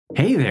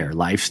Hey there,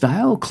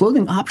 lifestyle,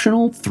 clothing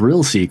optional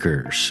thrill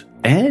seekers.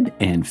 Ed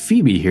and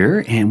Phoebe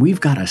here, and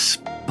we've got a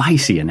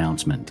spicy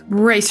announcement.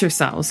 Brace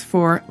yourselves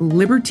for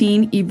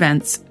Libertine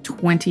Events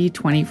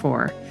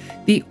 2024,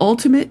 the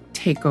ultimate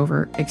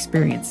takeover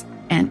experience,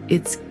 and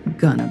it's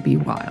gonna be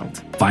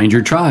wild. Find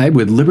your tribe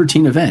with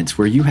Libertine Events,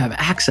 where you have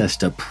access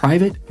to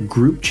private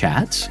group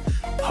chats,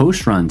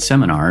 host-run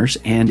seminars,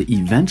 and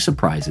event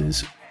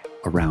surprises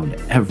around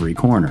every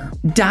corner.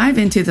 Dive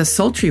into the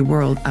sultry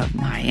world of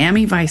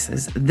Miami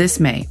Vices this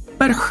May,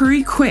 but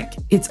hurry quick.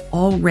 It's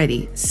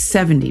already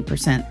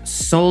 70%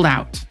 sold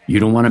out. You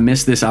don't want to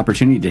miss this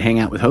opportunity to hang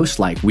out with hosts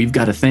like We've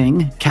Got a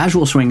Thing,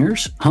 Casual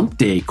Swingers, Hump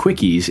Day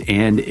Quickies,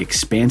 and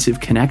Expansive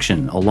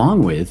Connection,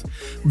 along with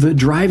the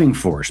driving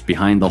force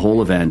behind the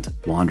whole event,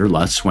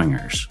 Wanderlust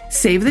Swingers.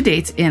 Save the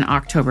dates in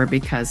October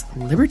because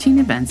Libertine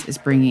Events is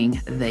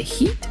bringing the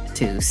heat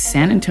to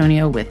San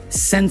Antonio with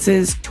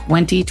Senses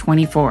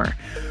 2024.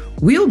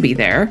 We'll be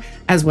there,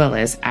 as well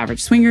as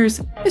Average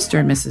Swingers, Mr.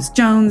 and Mrs.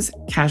 Jones,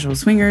 Casual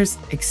Swingers,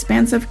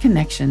 Expansive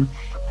Connection,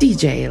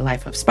 DJ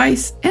Life of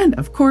Spice, and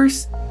of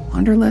course,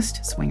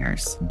 Wanderlust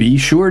Swingers. Be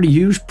sure to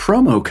use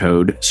promo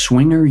code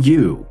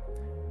SWINGERU,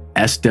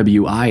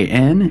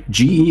 SWINGERU,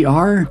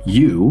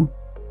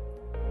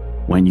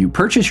 when you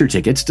purchase your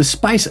tickets to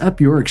spice up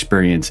your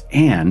experience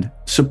and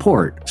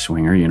support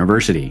Swinger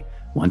University.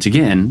 Once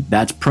again,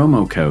 that's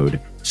promo code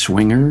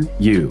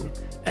SWINGERU,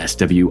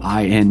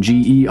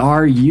 SWINGERU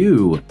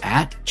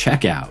at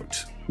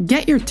checkout.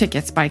 Get your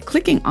tickets by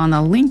clicking on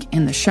the link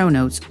in the show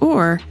notes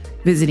or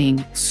visiting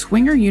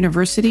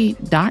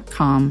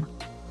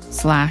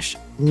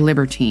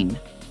swingeruniversity.com/libertine.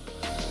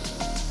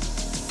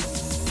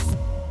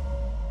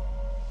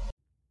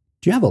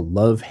 Do you have a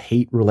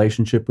love-hate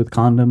relationship with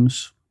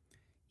condoms?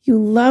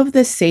 You love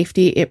the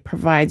safety it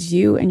provides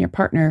you and your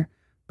partner,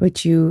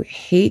 but you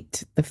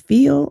hate the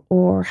feel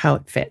or how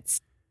it fits.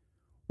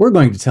 We're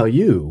going to tell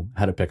you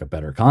how to pick a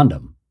better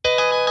condom.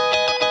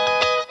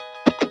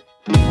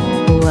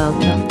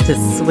 Welcome to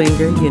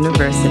Swinger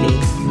University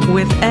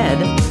with Ed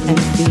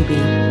and Phoebe.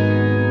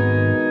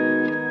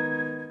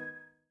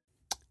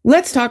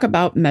 Let's talk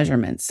about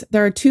measurements.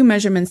 There are two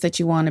measurements that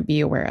you want to be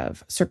aware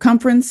of: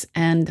 circumference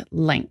and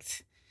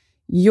length.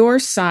 Your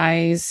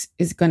size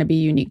is going to be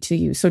unique to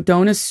you, so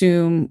don't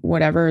assume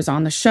whatever is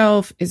on the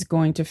shelf is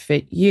going to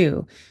fit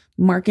you.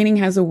 Marketing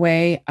has a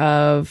way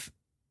of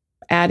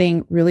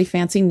adding really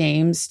fancy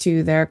names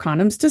to their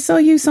condoms to sell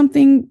you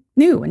something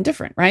new and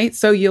different, right?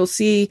 So you'll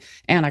see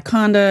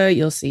Anaconda,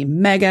 you'll see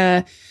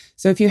Mega.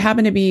 So if you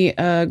happen to be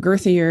a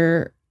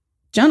girthier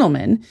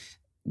gentleman,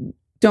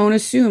 don't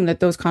assume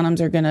that those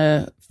condoms are going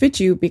to fit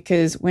you,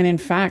 because when in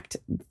fact,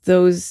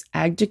 those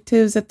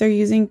adjectives that they're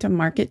using to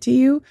market to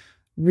you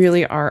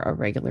really are a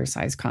regular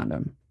size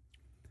condom.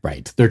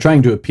 Right. They're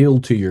trying to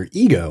appeal to your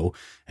ego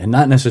and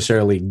not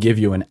necessarily give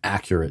you an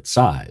accurate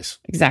size.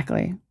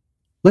 Exactly.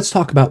 Let's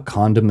talk about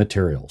condom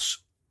materials.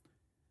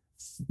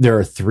 There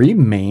are three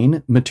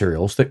main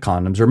materials that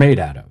condoms are made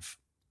out of.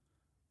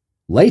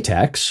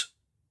 Latex,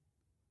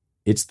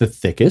 it's the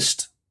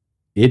thickest,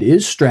 it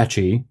is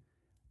stretchy,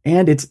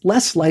 and it's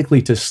less likely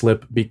to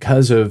slip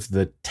because of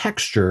the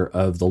texture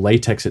of the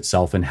latex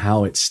itself and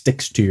how it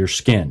sticks to your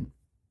skin.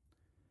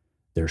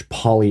 There's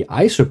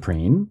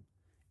polyisoprene,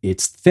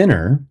 it's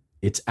thinner,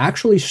 it's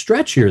actually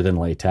stretchier than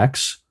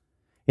latex,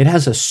 it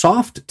has a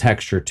soft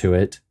texture to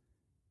it,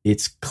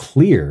 it's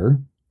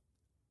clear,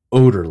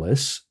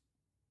 odorless,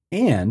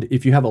 and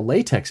if you have a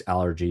latex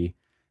allergy,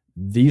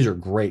 these are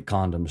great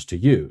condoms to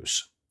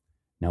use.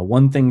 Now,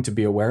 one thing to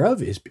be aware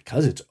of is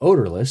because it's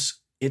odorless,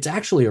 it's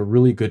actually a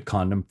really good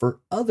condom for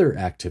other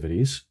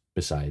activities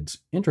besides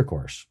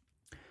intercourse.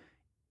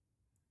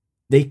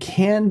 They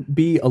can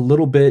be a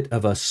little bit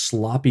of a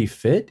sloppy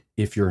fit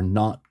if you're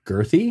not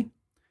girthy,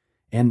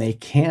 and they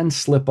can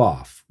slip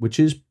off, which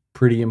is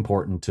pretty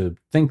important to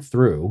think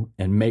through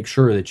and make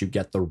sure that you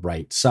get the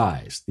right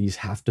size. These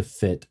have to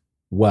fit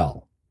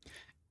well.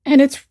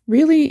 And it's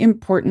really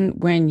important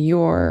when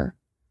you're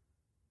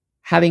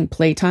having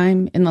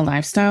playtime in the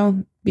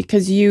lifestyle,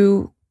 because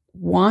you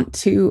want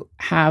to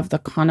have the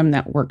condom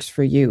that works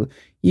for you.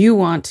 You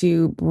want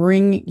to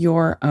bring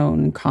your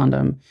own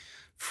condom.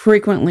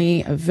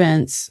 Frequently,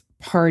 events,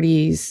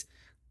 parties,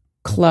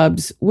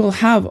 clubs will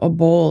have a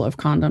bowl of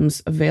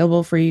condoms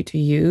available for you to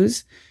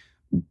use,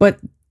 but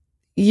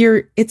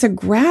it's a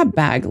grab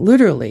bag,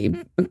 literally,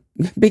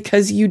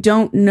 because you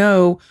don't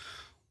know,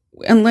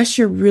 unless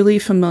you're really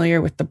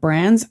familiar with the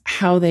brands,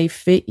 how they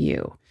fit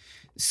you.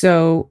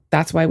 So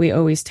that's why we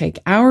always take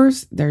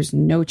ours. There's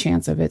no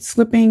chance of it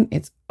slipping.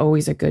 It's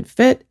always a good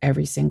fit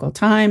every single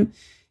time.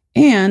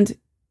 And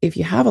if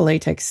you have a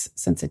latex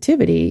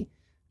sensitivity,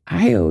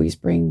 I always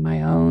bring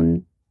my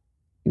own,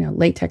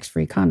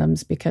 latex-free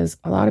condoms, because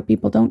a lot of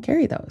people don't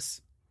carry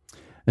those.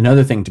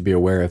 Another thing to be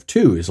aware of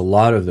too is a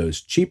lot of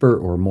those cheaper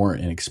or more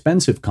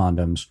inexpensive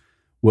condoms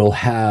will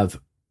have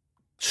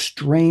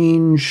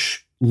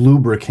strange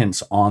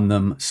lubricants on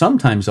them.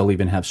 Sometimes they'll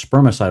even have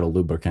spermicidal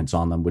lubricants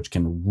on them, which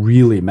can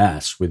really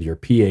mess with your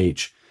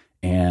pH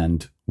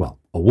and,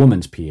 a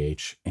woman's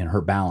pH and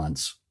her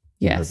balance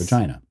in her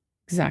vagina.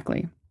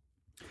 Exactly.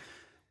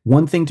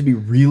 One thing to be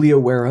really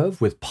aware of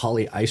with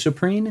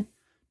polyisoprene,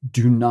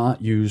 do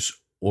not use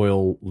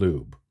oil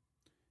lube.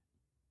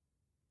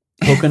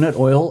 Coconut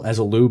oil as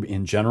a lube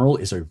in general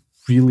is a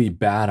really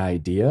bad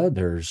idea.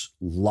 There's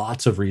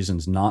lots of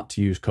reasons not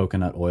to use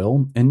coconut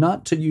oil and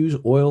not to use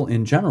oil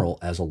in general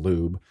as a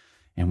lube.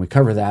 And we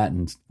cover that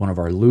in one of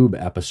our lube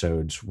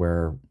episodes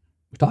where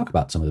we talk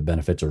about some of the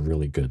benefits of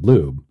really good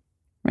lube.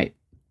 Right.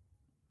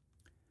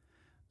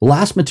 The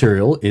last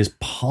material is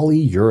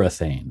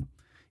polyurethane.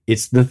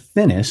 It's the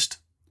thinnest.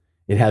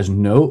 It has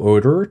no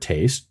odor or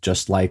taste,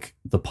 just like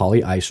the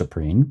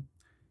polyisoprene.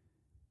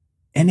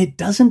 And it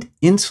doesn't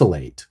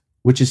insulate,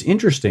 which is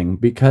interesting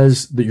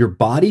because your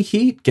body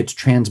heat gets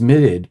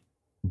transmitted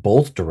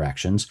both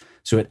directions.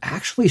 So it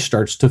actually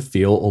starts to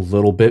feel a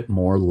little bit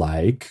more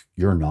like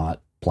you're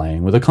not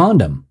playing with a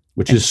condom,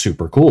 which is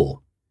super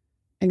cool.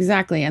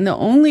 Exactly. And the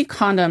only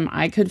condom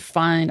I could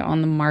find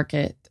on the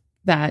market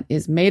that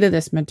is made of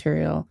this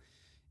material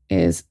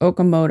is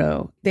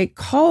Okamoto. They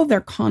call their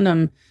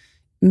condom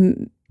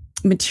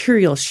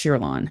material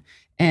Sheerlawn,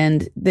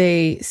 and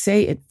they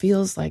say it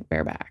feels like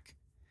bareback.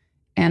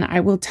 And I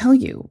will tell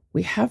you,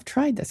 we have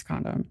tried this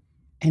condom,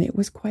 and it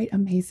was quite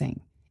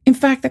amazing. In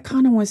fact, the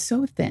condom was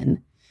so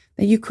thin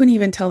that you couldn't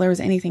even tell there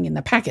was anything in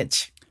the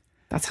package.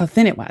 That's how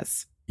thin it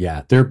was.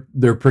 Yeah,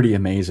 they're pretty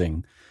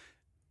amazing.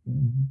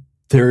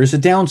 There is a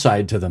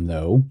downside to them,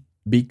 though,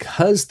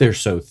 because they're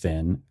so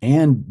thin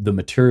and the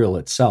material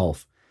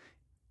itself,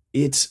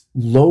 it's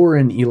lower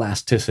in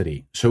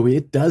elasticity, so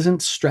it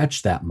doesn't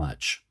stretch that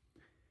much.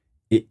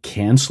 It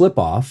can slip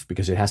off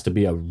because it has to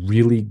be a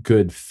really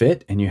good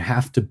fit, and you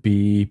have to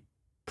be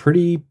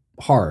pretty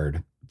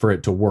hard for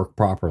it to work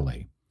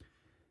properly.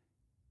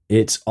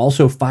 It's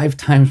also 5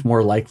 times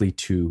more likely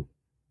to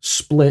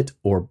split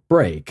or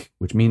break,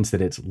 which means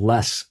that it's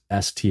less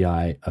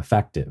STI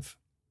effective.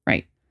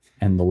 Right.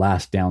 And the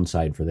last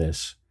downside for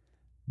this,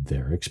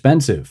 they're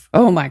expensive.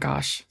 Oh my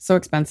gosh, so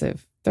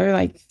expensive. They're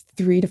like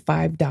 $3 to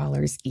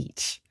 $5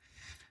 each.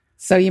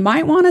 So you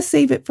might want to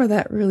save it for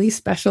that really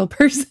special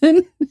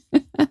person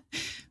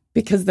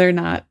because they're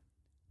not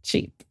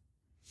cheap.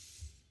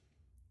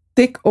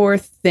 Thick or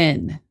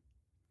thin.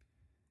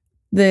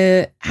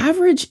 The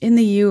average in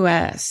the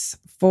US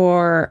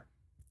for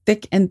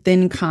thick and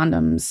thin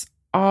condoms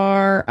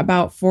are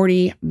about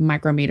 40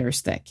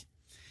 micrometers thick.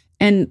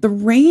 And the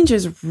range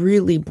is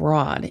really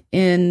broad.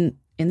 In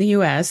the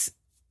US,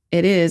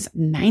 it is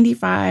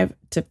 95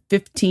 to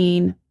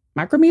 15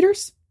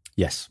 micrometers.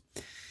 Yes.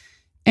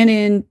 And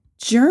in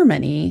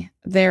Germany,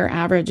 their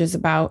average is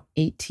about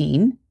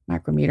 18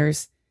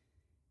 micrometers.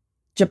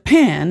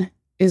 Japan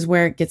is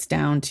where it gets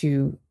down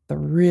to the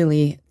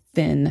really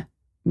thin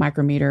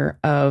micrometer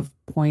of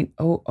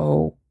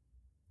 0.001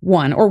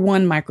 or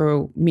 1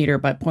 micrometer,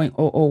 but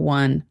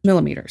 0.001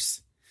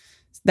 millimeters.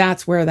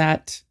 That's where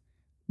that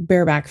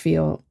bareback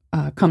feel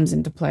comes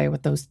into play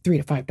with those $3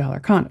 to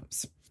 $5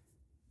 condoms.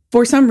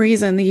 For some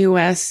reason, the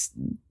U.S.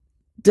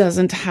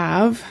 doesn't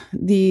have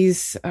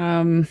these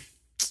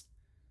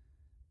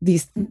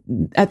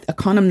a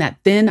condom that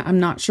thin. I'm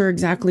not sure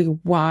exactly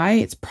why.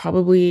 It's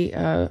probably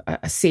a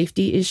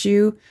safety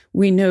issue.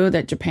 We know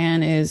that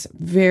Japan is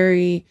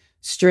very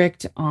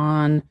strict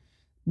on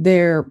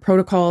their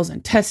protocols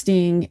and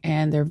testing,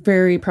 and they're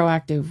very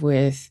proactive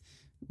with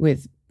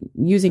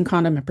using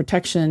condom and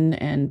protection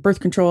and birth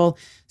control.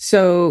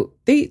 So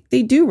they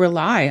do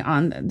rely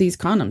on these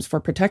condoms for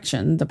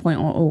protection, the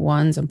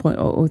 0.001s and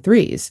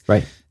 0.003s.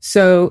 Right.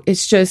 So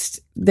it's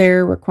just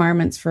their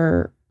requirements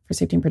for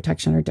safety and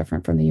protection are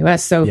different from the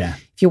US. So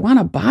if you want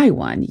to buy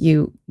one,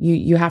 you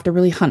have to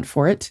really hunt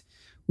for it.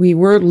 We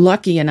were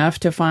lucky enough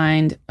to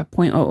find a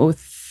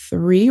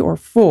 0.003 or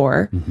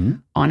 4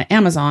 on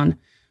Amazon,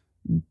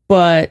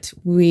 but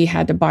we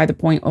had to buy the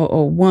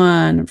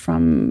 0.001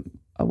 from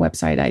a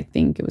website, I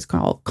think it was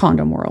called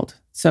Condom World.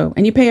 So,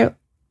 and you pay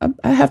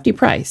a hefty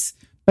price,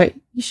 but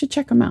you should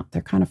check them out.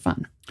 They're kind of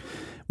fun.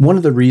 One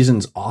of the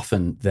reasons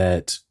often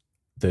that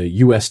the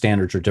US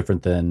standards are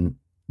different than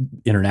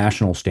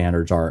international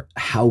standards are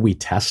how we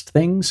test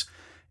things.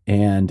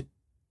 And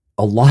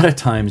a lot of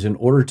times, in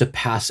order to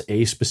pass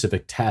a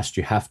specific test,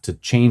 you have to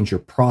change your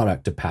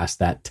product to pass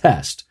that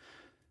test.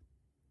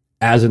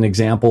 As an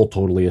example,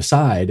 totally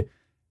aside,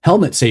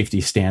 helmet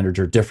safety standards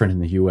are different in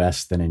the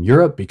US than in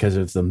Europe because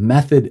of the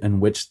method in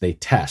which they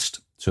test.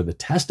 So the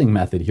testing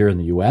method here in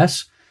the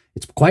US,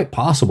 it's quite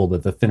possible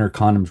that the thinner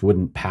condoms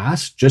wouldn't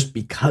pass just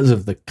because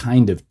of the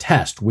kind of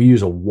test. We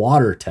use a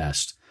water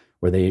test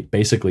where they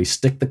basically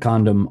stick the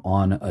condom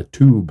on a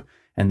tube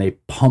and they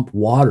pump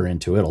water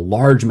into it, a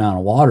large amount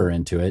of water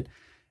into it.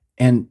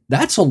 And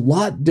that's a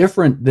lot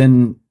different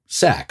than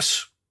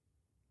sex.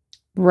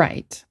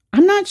 Right.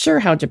 I'm not sure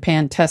how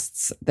Japan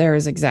tests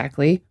theirs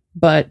exactly,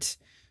 but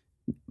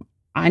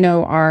I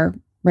know our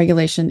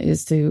regulation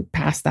is to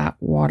pass that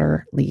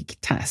water leak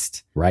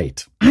test.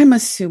 Right. I'm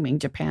assuming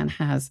Japan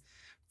has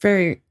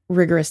very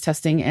rigorous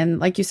testing. And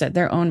like you said,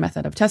 their own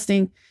method of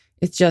testing,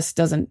 it just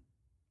doesn't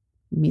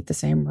meet the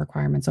same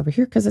requirements over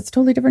here because it's a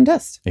totally different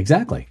test.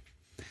 Exactly.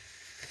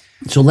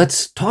 So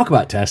let's talk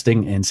about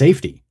testing and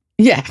safety.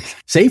 Yeah.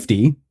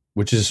 Safety,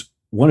 which is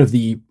one of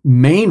the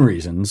main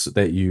reasons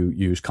that you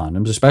use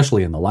condoms,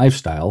 especially in the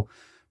lifestyle.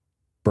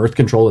 Birth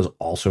control is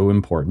also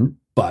important,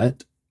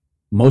 but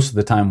most of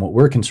the time what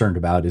we're concerned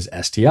about is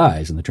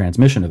STIs and the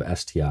transmission of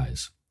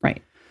STIs.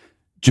 Right.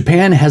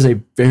 Japan has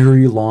a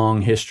very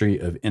long history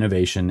of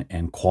innovation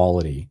and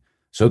quality,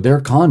 so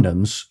their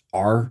condoms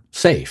are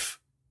safe.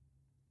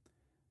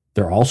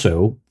 They're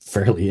also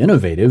fairly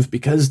innovative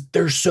because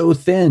they're so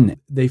thin.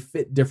 They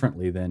fit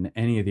differently than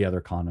any of the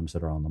other condoms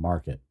that are on the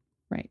market.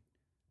 Right.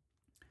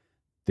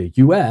 The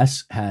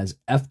US has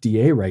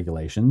FDA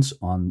regulations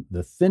on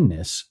the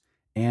thinness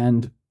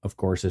and, of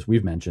course, as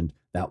we've mentioned,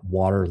 that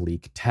water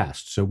leak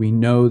test. So we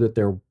know that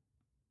they're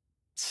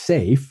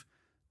safe.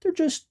 They're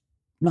just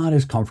not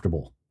as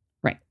comfortable.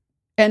 Right.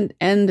 And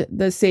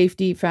the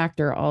safety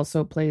factor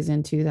also plays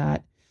into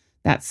that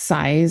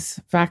size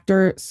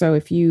factor. So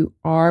if you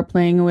are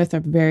playing with a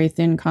very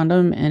thin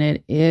condom and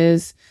it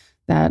is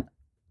that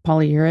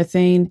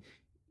polyurethane,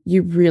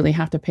 you really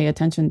have to pay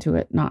attention to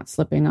it not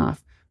slipping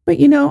off. But,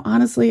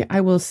 honestly,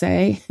 I will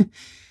say,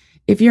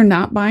 if you're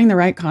not buying the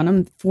right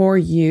condom for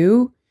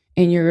you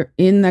and you're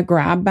in the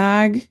grab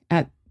bag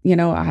at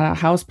a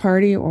house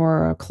party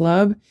or a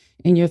club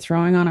and you're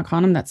throwing on a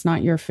condom that's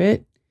not your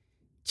fit,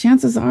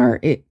 chances are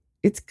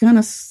it's going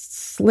to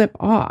slip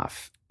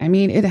off. I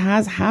mean, it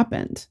has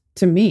happened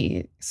to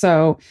me.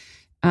 So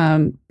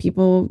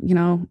people,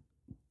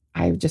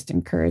 I just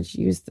encourage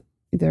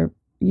either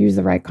use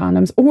the right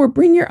condoms or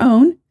bring your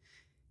own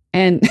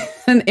and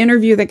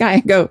interview the guy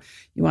and go,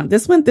 you want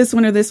this one,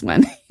 or this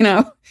one?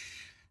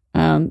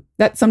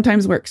 That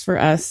sometimes works for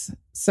us.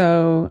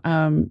 So,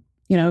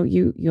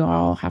 you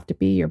all have to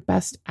be your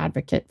best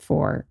advocate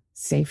for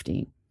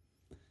safety.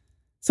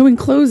 So in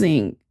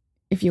closing,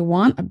 if you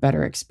want a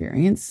better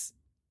experience,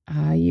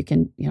 you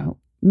can,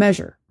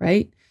 measure,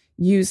 right?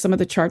 Use some of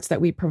the charts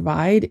that we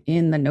provide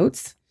in the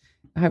notes.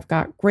 I've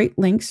got great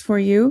links for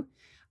you.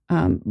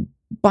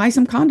 Buy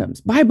some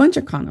condoms, buy a bunch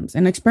of condoms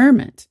and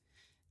experiment.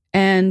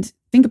 And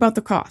think about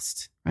the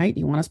cost, right?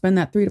 You want to spend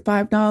that $3 to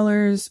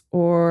 $5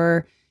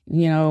 or,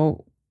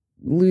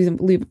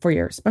 leave it for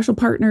your special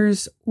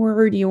partners,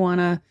 or do you want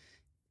to,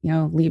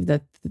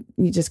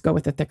 you just go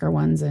with the thicker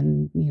ones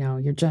and,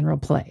 your general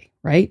play,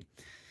 right?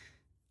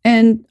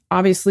 And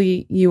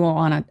obviously you will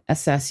want to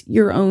assess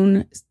your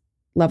own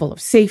level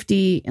of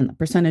safety and the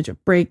percentage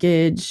of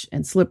breakage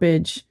and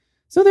slippage.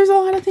 So there's a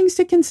lot of things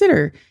to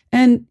consider.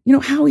 And,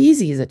 how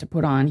easy is it to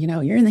put on?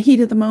 You're in the heat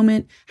of the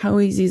moment. How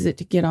easy is it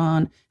to get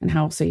on, and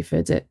how safe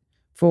is it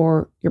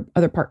for your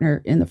other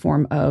partner in the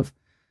form of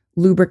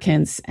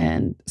lubricants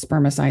and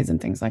spermicides and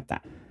things like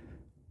that?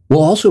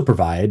 We'll also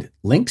provide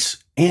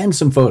links and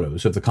some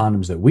photos of the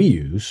condoms that we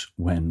use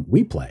when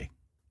we play.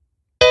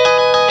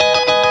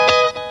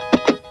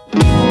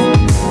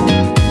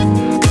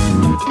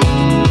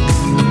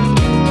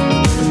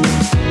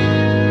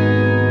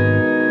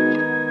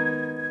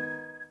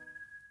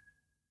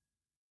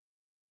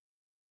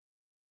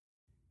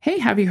 Hey,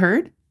 have you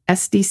heard?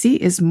 SDC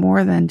is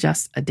more than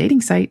just a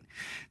dating site.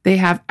 They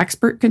have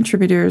expert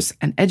contributors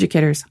and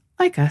educators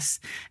like us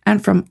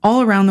and from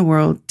all around the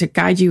world to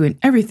guide you in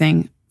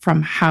everything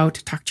from how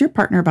to talk to your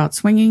partner about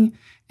swinging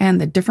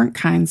and the different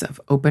kinds of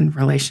open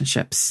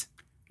relationships.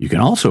 You can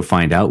also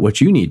find out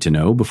what you need to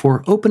know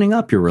before opening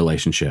up your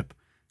relationship,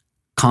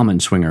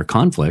 common swinger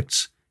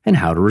conflicts, and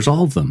how to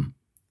resolve them.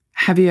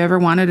 Have you ever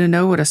wanted to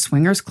know what a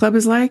swingers club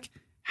is like?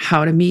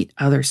 How to meet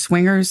other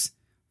swingers?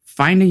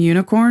 Find a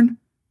unicorn?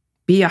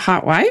 Be a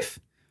hot wife?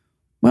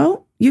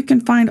 Well, you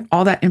can find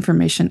all that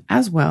information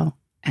as well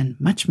and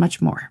much,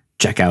 much more.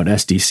 Check out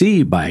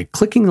SDC by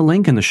clicking the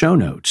link in the show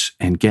notes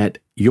and get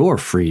your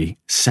free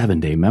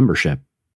 7-day membership.